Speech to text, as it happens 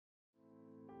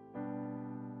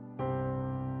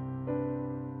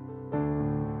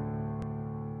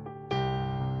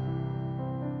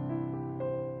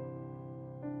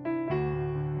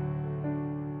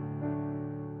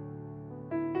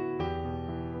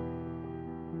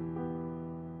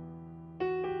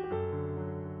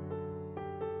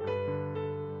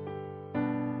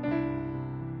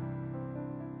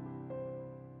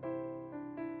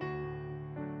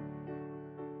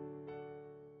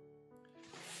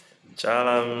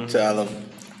Shalom. Shalom.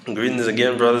 Greetings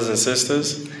again, brothers and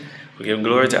sisters. We give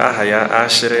glory to Ahaya,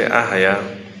 Ashere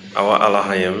Ahaya, our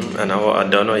Elohim, and our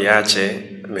Adono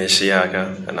Yache,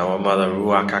 Meshiaga, and our mother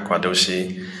Ruwacha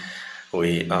Kwadoshi.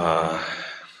 We are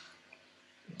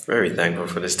very thankful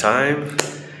for this time,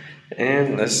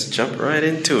 and let's jump right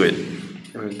into it.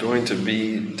 We're going to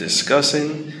be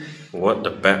discussing what the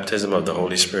baptism of the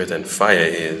Holy Spirit and fire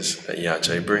is that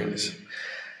Yache brings.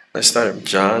 Let's start at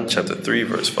John chapter 3,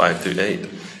 verse 5 through 8.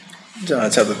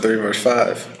 John chapter 3, verse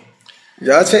 5.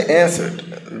 Yache answered,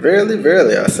 Verily,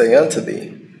 verily, I say unto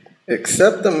thee,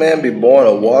 except a man be born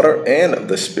of water and of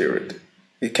the Spirit,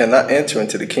 he cannot enter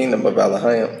into the kingdom of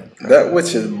Elohim. That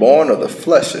which is born of the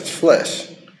flesh is flesh,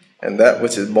 and that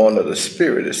which is born of the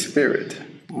Spirit is spirit.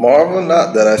 Marvel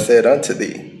not that I said unto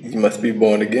thee, Ye must be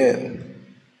born again.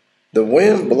 The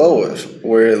wind bloweth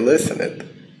where it listeneth,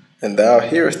 and thou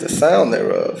hearest the sound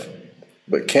thereof,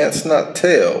 but canst not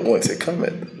tell whence it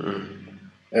cometh,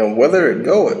 and whither it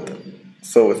goeth.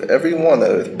 So is every one that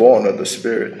is born of the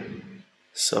Spirit.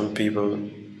 Some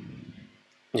people,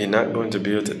 you're not going to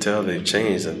be able to tell they've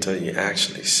changed until you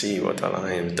actually see what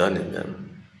Elohim has done in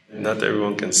them. Not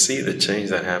everyone can see the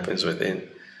change that happens within,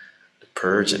 the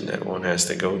purging that one has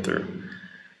to go through.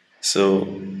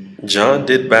 So, John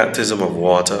did baptism of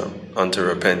water unto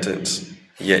repentance.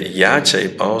 Yet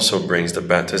Yache also brings the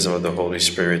baptism of the Holy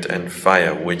Spirit and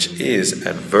fire, which is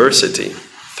adversity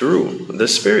through the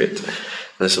Spirit.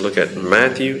 Let's look at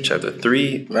Matthew chapter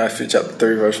 3. Matthew chapter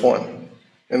 3, verse 1.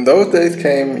 In those days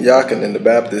came Yache the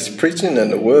Baptist preaching in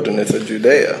the wilderness of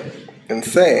Judea, and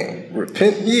saying,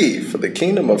 Repent ye, for the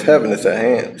kingdom of heaven is at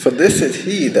hand. For this is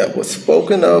he that was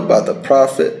spoken of by the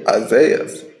prophet Isaiah,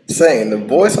 saying, The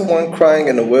voice of one crying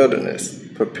in the wilderness,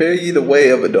 Prepare ye the way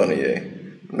of Adonai,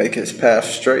 make his path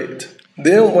straight.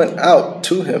 Then went out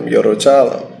to him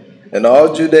Yerusalem, and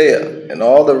all Judea, and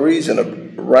all the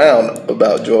region round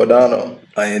about Jordan.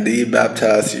 I indeed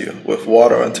baptize you with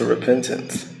water unto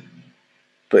repentance.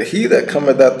 But he that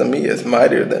cometh after me is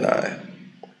mightier than I,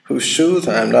 whose shoes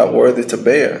I am not worthy to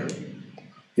bear.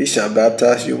 He shall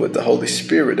baptize you with the Holy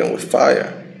Spirit and with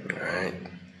fire,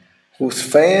 whose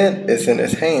fan is in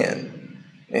his hand,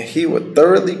 and he will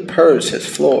thoroughly purge his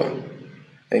floor,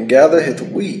 and gather his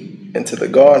wheat into the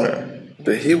garner,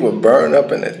 but he will burn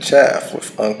up in the chaff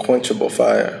with unquenchable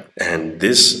fire. And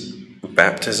this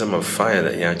baptism of fire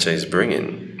that Yache is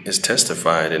bringing is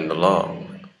testified in the law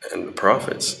and the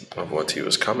prophets of what he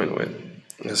was coming with.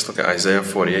 Let's look at Isaiah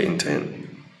 48 and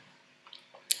 10.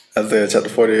 Isaiah chapter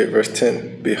 48, verse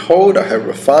 10. Behold, I have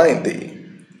refined thee,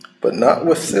 but not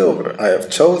with silver. I have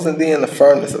chosen thee in the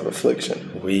furnace of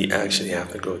affliction. We actually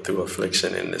have to go through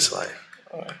affliction in this life.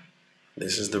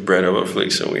 This is the bread of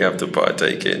affliction we have to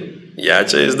partake in.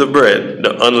 Yache is the bread,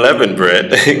 the unleavened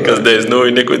bread, because there's no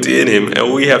iniquity in him,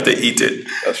 and we have to eat it.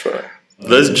 That's right.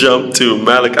 Let's jump to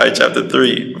Malachi chapter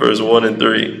 3, verse 1 and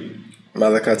 3.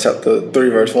 Malachi chapter 3,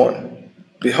 verse 1.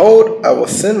 Behold, I will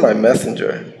send my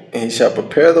messenger, and he shall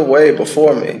prepare the way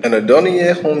before me. And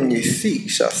Adonai whom ye seek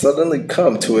shall suddenly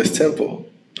come to his temple,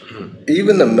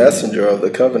 even the messenger of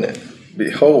the covenant.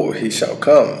 Behold, he shall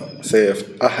come,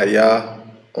 saith Ahaya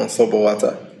on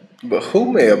Sobawata. But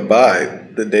who may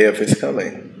abide the day of his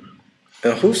coming?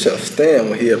 And who shall stand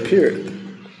when he appeareth?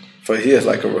 For he is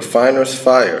like a refiner's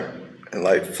fire, and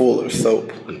like fuller's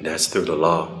soap. And that's through the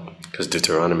law. Because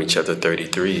Deuteronomy chapter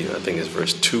 33, I think it's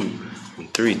verse 2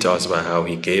 and 3, talks about how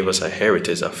he gave us a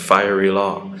heritage, a fiery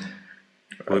law.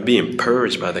 We're being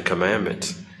purged by the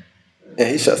commandments. And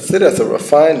he shall sit as a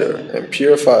refiner and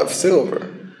purify of silver.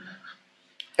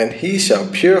 And he shall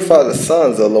purify the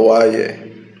sons of Loaye,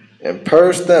 and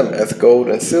purge them as gold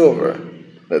and silver,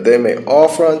 that they may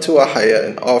offer unto Ahaya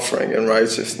an offering in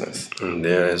righteousness. And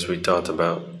there, as we talked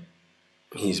about,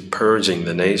 he's purging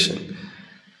the nation.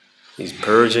 He's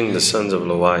purging the sons of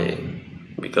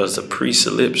Loaye, because the priest's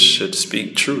lips should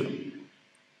speak truth.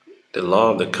 The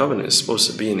law of the covenant is supposed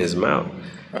to be in his mouth,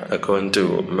 according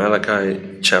to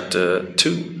Malachi chapter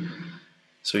 2.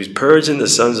 So he's purging the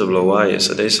sons of Loaye,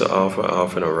 so they shall offer an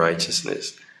offering of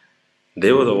righteousness.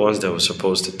 They were the ones that were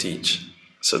supposed to teach.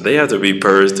 So they have to be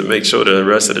purged to make sure the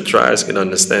rest of the tribes can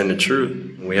understand the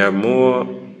truth. We have more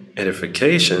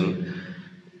edification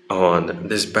on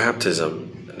this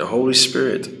baptism. The Holy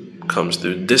Spirit comes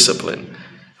through discipline.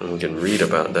 And we can read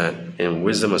about that in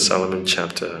Wisdom of Solomon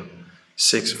chapter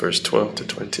 6, verse 12 to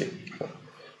 20.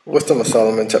 Wisdom of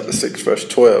Solomon chapter 6, verse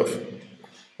 12.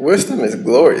 Wisdom is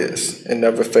glorious and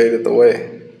never fadeth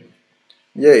away.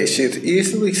 Yea, she is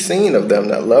easily seen of them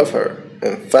that love her,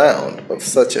 and found of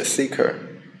such as seek her.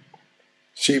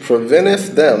 She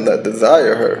preventeth them that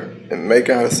desire her, and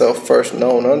maketh herself first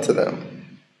known unto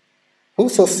them.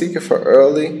 Whoso seeketh her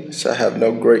early shall have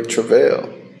no great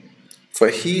travail, for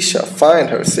he shall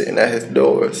find her sitting at his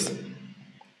doors.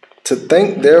 To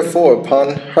think therefore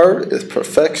upon her is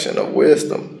perfection of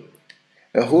wisdom,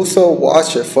 and whoso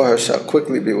watcheth for her shall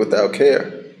quickly be without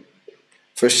care.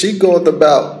 For she goeth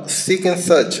about seeking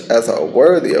such as are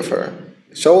worthy of her,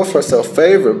 showeth herself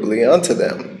favorably unto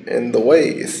them in the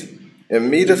ways, and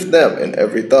meeteth them in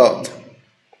every thought.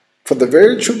 For the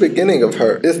very true beginning of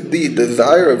her is the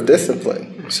desire of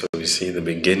discipline. So we see the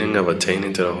beginning of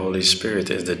attaining to the Holy Spirit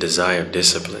is the desire of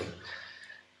discipline.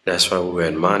 That's why we were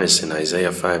admonished in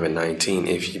Isaiah 5:19,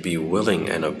 if ye be willing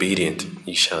and obedient,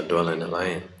 ye shall dwell in the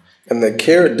land. And the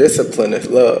care of discipline is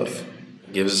love.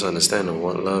 It gives us understanding of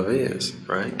what love is,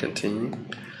 right? Continue.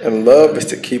 And love is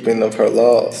the keeping of her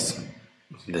laws.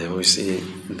 Then we see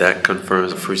that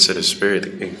confirms the fruits of the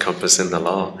Spirit encompassing the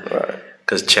law. Right.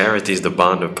 Because charity is the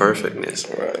bond of perfectness.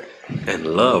 Right.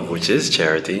 And love, which is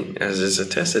charity, as is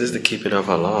attested, is the keeping of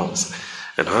her laws.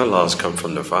 And her laws come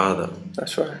from the Father.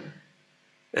 That's right.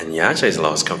 And Yache's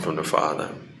laws come from the Father.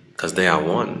 Because they are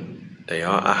one. They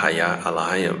are Ahaya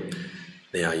Alahayim.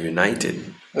 They are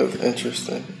united. It was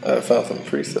interesting. I found some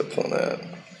precepts on that.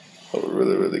 They were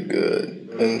really, really good.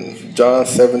 In John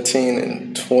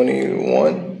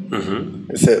 17:21,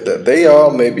 it said that they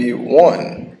all may be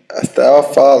one, as thou,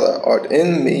 Father, art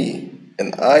in me,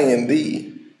 and I in thee,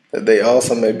 that they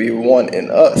also may be one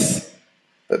in us,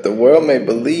 that the world may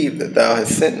believe that thou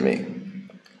hast sent me.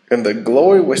 And the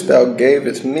glory which thou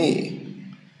gavest me,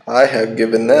 I have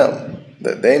given them,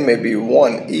 that they may be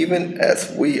one, even as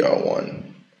we are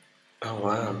one. Oh,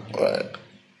 wow. Right.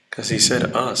 Because he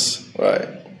said us. Right.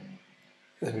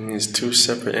 That means two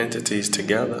separate entities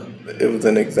together. It was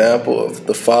an example of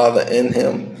the Father in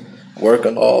him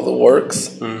working all the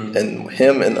works, and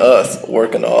him and us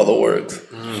working all the works.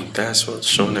 That's what's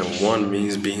shown that one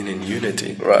means being in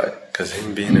unity. Right. Because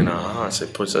him being in our hearts,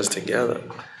 it puts us together.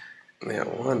 We are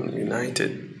one,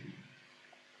 united.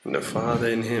 And the Father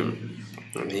in him,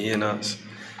 and he in us,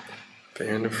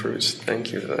 bearing the fruits.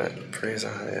 Thank you for that. Praise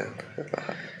Ahaya.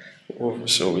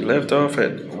 So we left off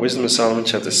at Wisdom of Solomon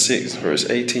chapter 6, verse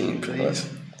 18, please.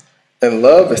 And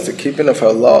love is the keeping of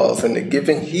her laws, and the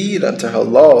giving heed unto her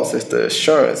laws is the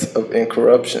assurance of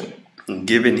incorruption. And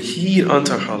giving heed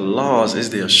unto her laws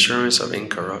is the assurance of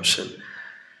incorruption.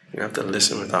 We have to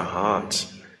listen with our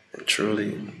hearts and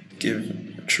truly give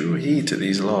true heed to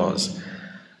these laws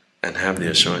and have the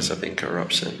assurance of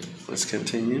incorruption. Let's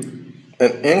continue.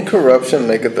 And incorruption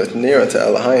maketh us near unto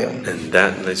Elohim. And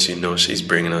that lets you know she's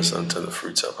bringing us unto the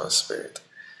fruits of her spirit.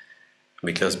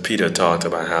 Because Peter talked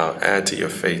about how add to your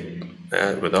faith,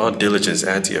 with all diligence,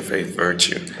 add to your faith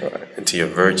virtue. Right. And to your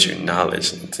virtue,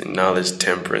 knowledge. And to knowledge,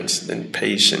 temperance. Then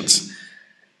patience.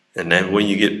 And then when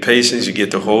you get patience, you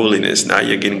get to holiness. Now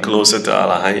you're getting closer to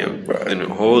Elohim. Right. And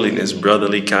holiness,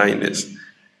 brotherly kindness.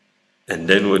 And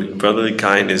then with brotherly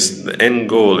kindness, the end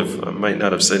goal, if I might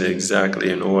not have said it exactly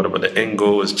in order, but the end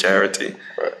goal is charity.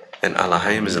 Right. And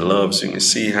Elohim is love. So you can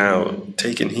see how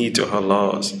taking heed to her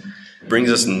laws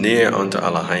brings us near unto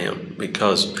Elohim,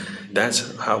 because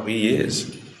that's how he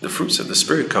is. The fruits of the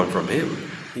Spirit come from him.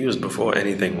 He was before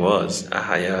anything was.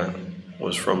 Ahaya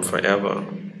was from forever.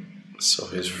 So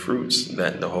his fruits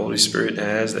that the Holy Spirit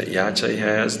has, that Yache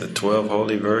has, the 12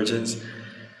 holy virgins,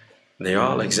 they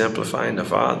all exemplifying the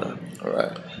Father. All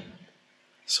right.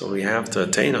 So we have to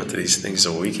attain unto these things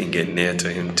so we can get near to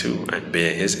him too and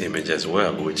bear his image as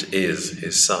well, which is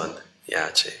his son,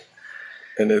 Yache.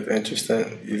 And it's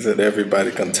interesting, you said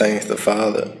everybody contains the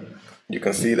Father. You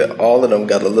can see that all of them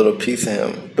got a little piece of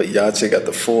him, but Yache got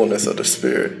the fullness of the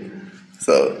Spirit.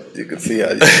 So you can see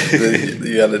how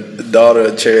you got the daughter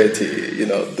of charity,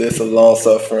 this is long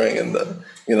suffering, and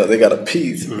they got a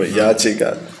piece, but Yache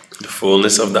got the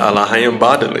fullness of the Elohim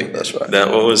bodily. That's right.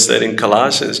 That what was said in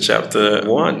Colossians chapter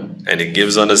 1. And it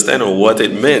gives understanding of what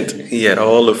it meant. He had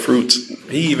all the fruits.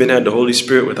 He even had the Holy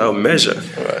Spirit without measure.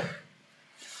 Right.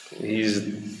 He's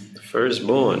the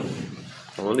firstborn,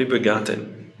 only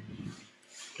begotten,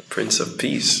 the Prince of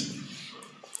Peace.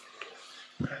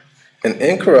 And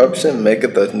incorruption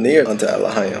maketh us near unto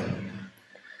Elohim.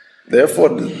 Therefore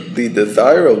the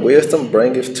desire of wisdom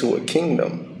bringeth to a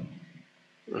kingdom.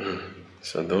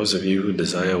 So those of you who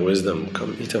desire wisdom,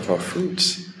 come eat of her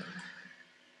fruits.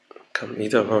 Come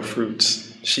eat of her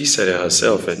fruits. She said it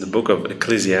herself in the book of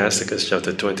Ecclesiasticus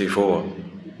chapter 24,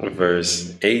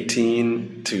 verse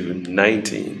 18 to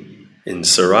 19. In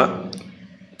Sirach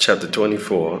chapter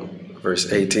 24,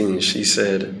 verse 18, she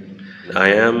said, I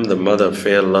am the mother of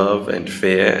fair love and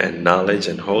fair and knowledge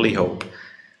and holy hope.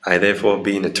 I therefore,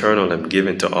 being eternal, am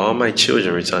given to all my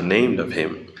children which are named of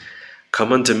him.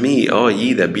 Come unto me, all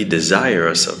ye that be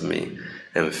desirous of me,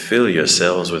 and fill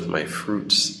yourselves with my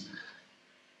fruits.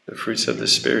 The fruits of the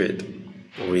Spirit,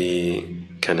 we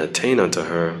can attain unto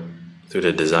her through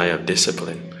the desire of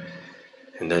discipline.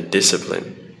 And that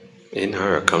discipline in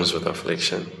her comes with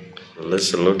affliction.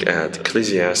 Let's look at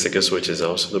Ecclesiasticus, which is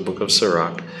also the book of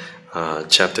Sirach,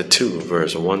 chapter 2,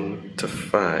 verse 1 to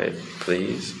 5,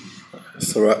 please.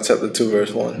 Sirach chapter 2,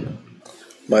 verse 1.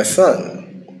 My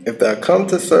son, if thou come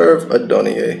to serve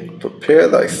Adonai, prepare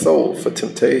thy soul for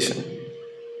temptation.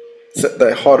 Set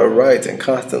thy heart aright and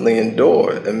constantly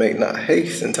endure, and make not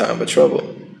haste in time of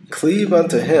trouble. Cleave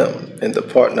unto him, and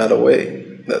depart not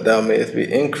away, that thou mayest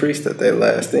be increased at thy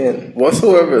last end.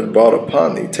 Whatsoever is brought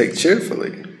upon thee, take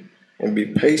cheerfully, and be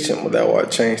patient when thou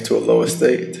art changed to a low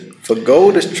estate. For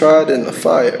gold is tried in the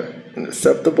fire, and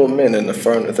acceptable men in the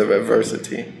furnace of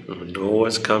adversity. We know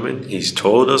what's coming. He's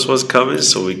told us what's coming,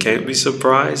 so we can't be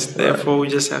surprised. Therefore, we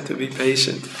just have to be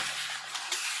patient.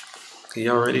 He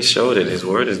already showed it. His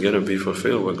word is going to be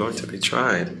fulfilled. We're going to be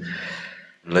tried.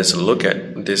 Let's look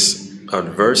at this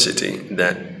adversity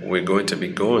that we're going to be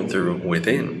going through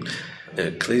within.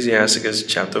 Ecclesiasticus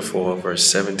chapter 4, verse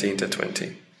 17 to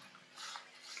 20.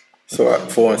 So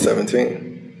 4 and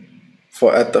 17.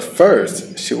 For at the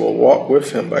first she will walk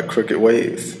with him by crooked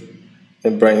ways,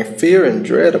 and bring fear and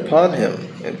dread upon him,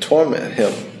 and torment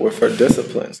him with her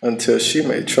disciplines, until she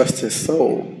may trust his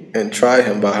soul, and try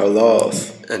him by her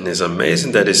laws. And it's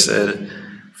amazing that it said,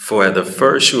 for at the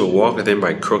first she will walk with him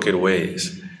by crooked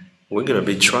ways. We're going to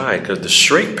be tried because the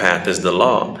straight path is the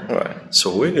law. Right.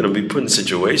 So we're going to be put in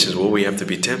situations where we have to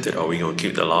be tempted. Are we going to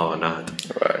keep the law or not?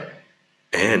 Right.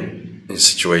 And in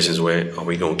situations where are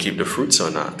we going to keep the fruits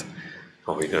or not?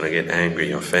 Are we going to get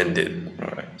angry, offended,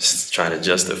 try to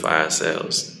justify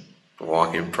ourselves,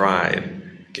 walk in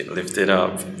pride, get lifted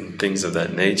up, and things of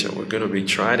that nature? We're going to be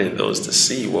tried in those to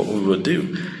see what we will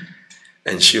do.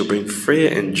 And she'll bring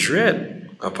fear and dread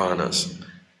upon us,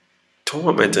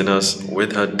 tormenting us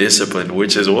with her discipline,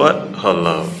 which is what? Her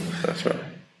love. That's right.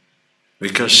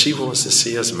 Because she wants to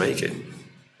see us make it.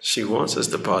 She wants us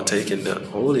to partake in the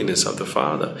holiness of the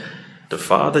Father. The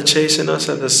Father chasing us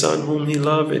as the Son whom He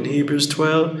loved in Hebrews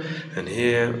 12. And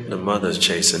here the Mother's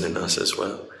chastening us as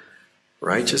well.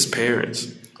 Righteous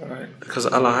parents. Right. Because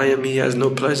Elohim, He has no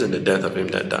pleasure in the death of him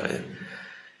that dieth.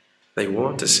 They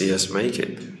want to see us make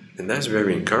it. And that's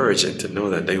very encouraging to know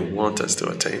that they want us to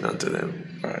attain unto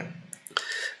them. Right.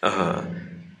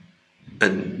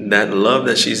 And that love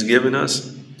that she's given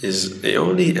us it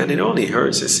only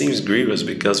hurts. It seems grievous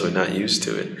because we're not used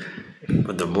to it.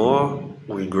 But the more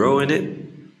we grow in it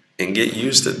and get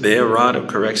used to their rod of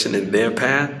correction and their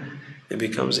path, it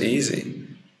becomes easy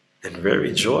and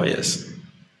very joyous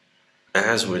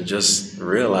as we're just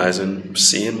realizing,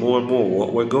 seeing more and more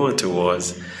what we're going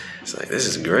towards. It's like, this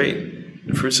is great.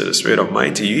 The fruits of the Spirit are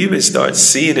mighty. You even start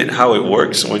seeing it, how it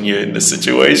works when you're in the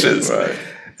situations. Right.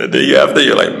 And then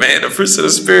you're like, man, the fruits of the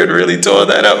Spirit really tore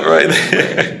that up right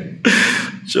there.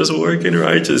 Just work in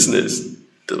righteousness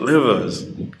delivers,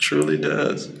 truly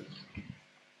does.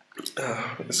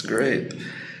 Oh, that's great.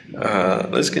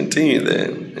 Let's continue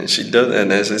then. And she does,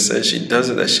 and as it says, she does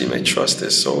it that she may trust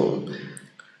his soul.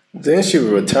 Then she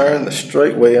will return the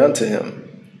straight way unto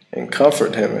him, and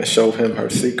comfort him and show him her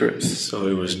secrets. So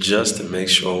it was just to make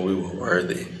sure we were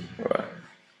worthy. Right.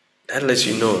 That lets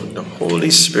you know the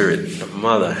Holy Spirit, the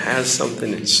Mother, has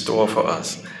something in store for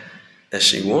us that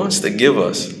she wants to give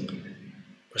us.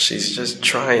 But she's just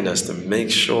trying us to make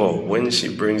sure when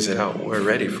she brings it out, we're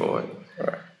ready for it.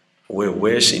 Right. We're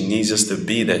where she needs us to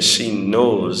be, that she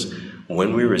knows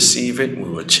when we receive it, we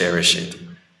will cherish it.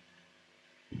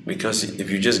 Because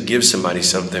if you just give somebody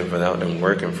something without them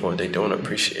working for it, they don't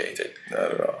appreciate it.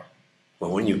 Not at all.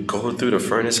 But when you go through the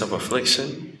furnace of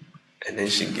affliction, and then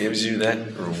she gives you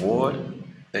that reward,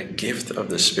 that gift of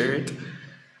the Spirit,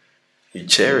 you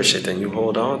cherish it and you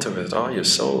hold on to it with all your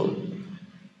soul.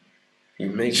 You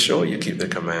make sure you keep the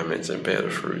commandments and bear the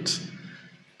fruits.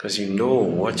 Because you know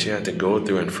what you had to go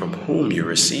through and from whom you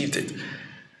received it.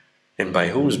 And by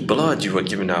whose blood you were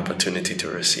given the opportunity to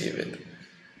receive it.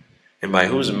 And by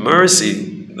whose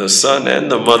mercy the Son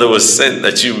and the Mother was sent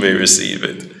that you may receive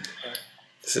it.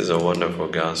 This is a wonderful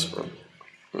gospel.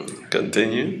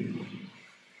 Continue.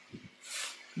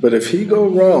 But if he go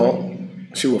wrong,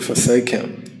 she will forsake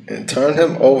him and turn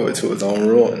him over to his own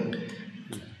ruin.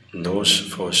 Know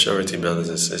for surety, brothers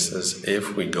and sisters,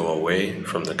 if we go away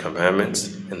from the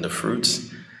commandments and the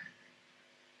fruits,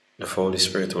 the Holy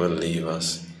Spirit will leave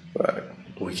us. Right.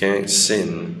 We can't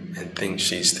sin and think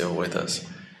she's still with us.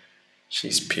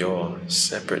 She's pure,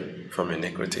 separate from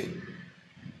iniquity.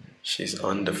 She's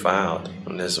undefiled.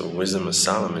 And there's a Wisdom of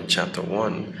Solomon, chapter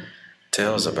 1,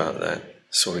 tells about that.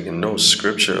 So we can know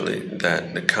scripturally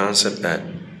that the concept that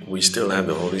we still have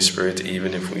the Holy Spirit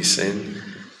even if we sin,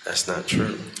 that's not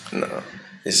true. No.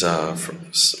 It's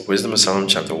Wisdom of Solomon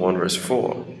chapter 1 verse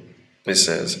 4. It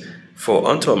says, "For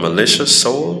unto a malicious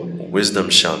soul wisdom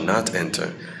shall not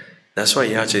enter." That's why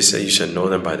Yache said you should know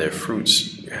them by their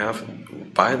fruits.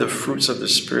 By the fruits of the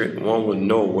Spirit, one will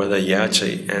know whether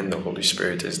Yache and the Holy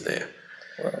Spirit is there.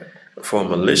 Right. For a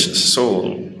malicious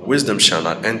soul, wisdom shall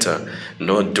not enter,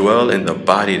 nor dwell in the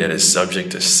body that is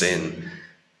subject to sin.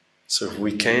 So if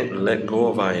we can't let go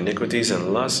of our iniquities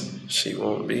and lusts, she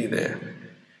won't be there.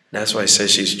 That's why it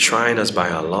says she's trying us by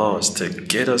our laws to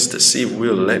get us to see if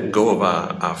we'll let go of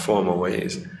our former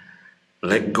ways.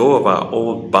 Let go of our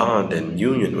old bond and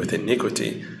union with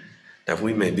iniquity, that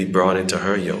we may be brought into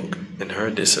her yoke and her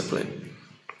discipline.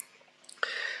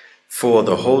 For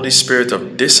the Holy Spirit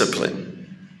of discipline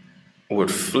would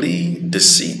flee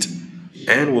deceit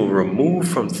and will remove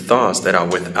from thoughts that are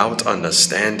without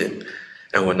understanding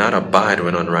and will not abide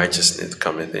when unrighteousness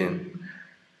cometh in.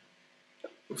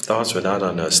 Thoughts without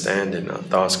understanding are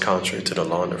thoughts contrary to the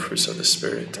law and the fruits of the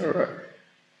Spirit. All right.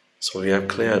 So we have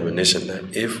clear admonition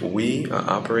that if we are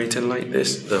operating like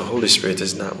this, the Holy Spirit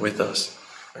is not with us.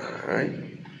 All right?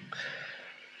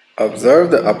 Observe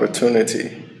the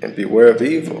opportunity and beware of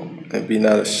evil, and be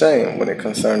not ashamed when it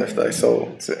concerneth thy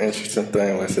soul. It's an interesting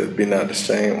thing when it says, be not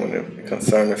ashamed when it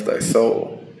concerneth thy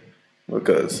soul,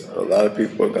 because a lot of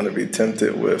people are going to be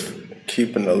tempted with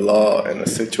keeping the law in a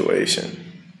situation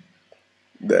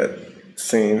that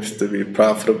seems to be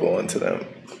profitable unto them.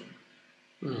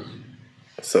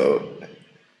 So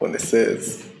when it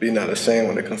says, be not ashamed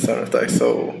when it concerneth thy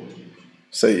soul,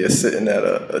 say you're sitting at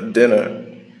a dinner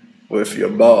with your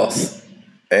boss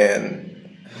and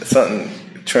something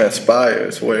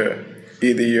transpires where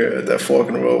either you're at that fork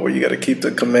in the road where you got to keep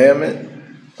the commandment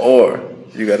or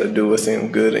you got to do what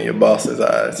seems good in your boss's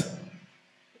eyes.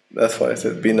 That's why it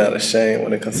says, be not ashamed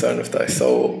when it concerneth thy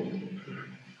soul,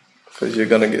 because you're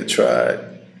going to get tried.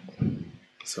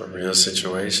 So real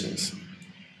situations.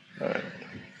 All right.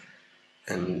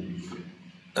 And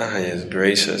He is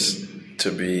gracious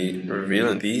to be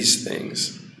revealing these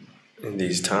things in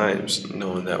these times,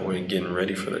 knowing that we're getting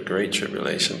ready for the great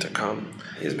tribulation to come.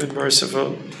 He's been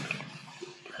merciful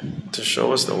to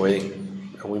show us the way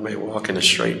that we may walk in a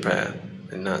straight path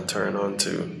and not turn on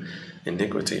to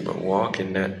iniquity, but walk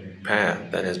in that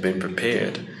path that has been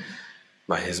prepared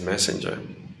by His messenger.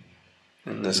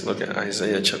 And let's look at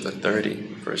Isaiah chapter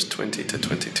 30, verse 20 to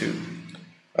 22.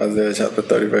 Isaiah chapter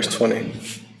 30, verse 20.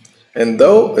 And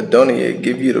though Adonai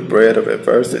give you the bread of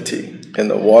adversity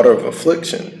and the water of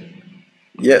affliction,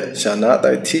 yet shall not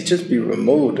thy teachers be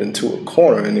removed into a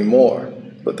corner any more,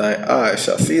 but thy eyes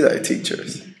shall see thy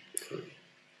teachers.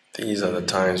 These are the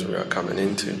times we are coming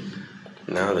into.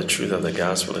 Now the truth of the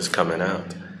gospel is coming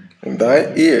out. And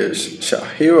thy ears shall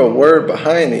hear a word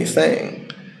behind thee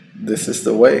saying, this is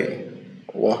the way,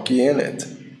 walk ye in it.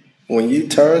 When ye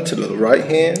turn to the right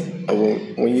hand, or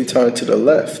when ye turn to the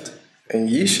left, and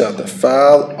ye shall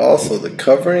defile also the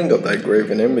covering of thy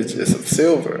graven images of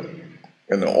silver,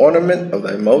 and the ornament of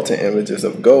thy molten images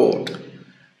of gold.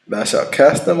 Thou shalt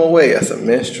cast them away as a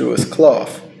menstruous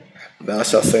cloth. Thou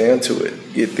shalt say unto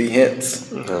it, get thee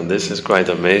hence. Now this is quite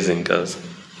amazing, because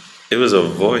it was a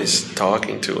voice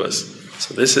talking to us.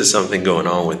 So this is something going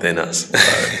on within us.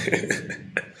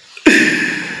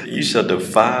 You shall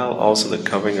defile also the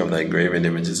covering of thy graven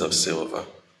images of silver.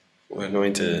 We're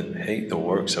going to hate the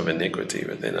works of iniquity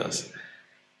within us.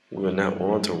 We will not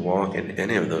want to walk in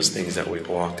any of those things that we've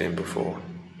walked in before.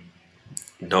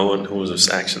 No one who was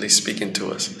actually speaking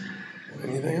to us.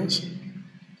 Anything else?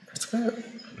 That's good.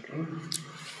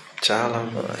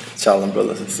 Shalom. All right. Shalom,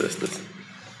 brothers and sisters.